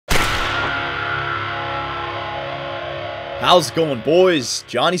How's it going, boys?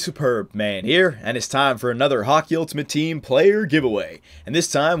 Johnny Superb Man here, and it's time for another Hockey Ultimate Team player giveaway. And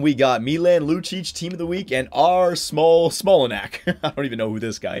this time we got Milan Lucic Team of the Week and our Smolinac. I don't even know who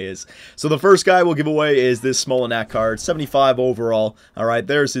this guy is. So the first guy we'll give away is this Smolinac card, 75 overall. Alright,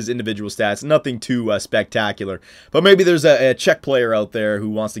 there's his individual stats. Nothing too spectacular. But maybe there's a Czech player out there who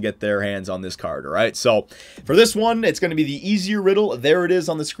wants to get their hands on this card, alright? So for this one, it's going to be the easier riddle. There it is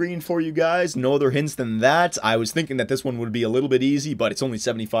on the screen for you guys. No other hints than that. I was thinking that this one would be a little bit easy, but it's only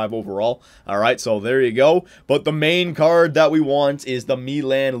 75 overall. Alright, so there you go. But the main card that we want is the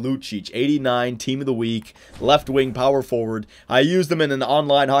Milan Lucic, 89, Team of the Week, left wing power forward. I used him in an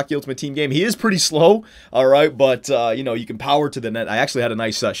online Hockey Ultimate Team game. He is pretty slow, alright, but, you know, you can power to the net. I actually had a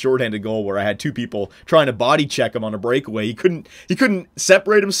nice shorthanded goal where I had two people trying to body check him on a breakaway. He couldn't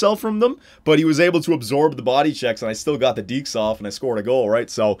separate himself from them, but he was able to absorb the body checks, and I still got the dekes off, and I scored a goal, right?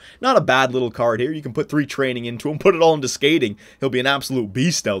 So, not a bad little card here. You can put 3 training into him, put it all into skating. He'll be an absolute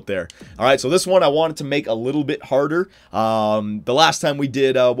beast out there. Alright, so this one I wanted to make a little bit harder. The last time we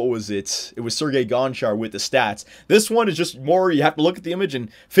did, what was it? It was Sergei Gonchar with the stats. This one is just more, you have to look at the image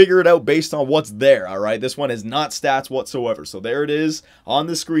and figure it out based on what's there, alright? This one is not stats whatsoever. So there it is on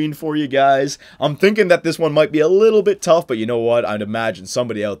the screen for you guys. I'm thinking that this one might be a little bit tough, but you know what? I'd imagine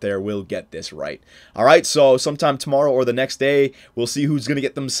somebody out there will get this right. Alright, so sometime tomorrow or the next day, we'll see who's going to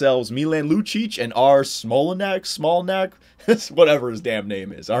get themselves Milan Lucic and our Smolinac, whatever his damn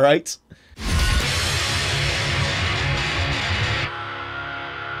name is, alright?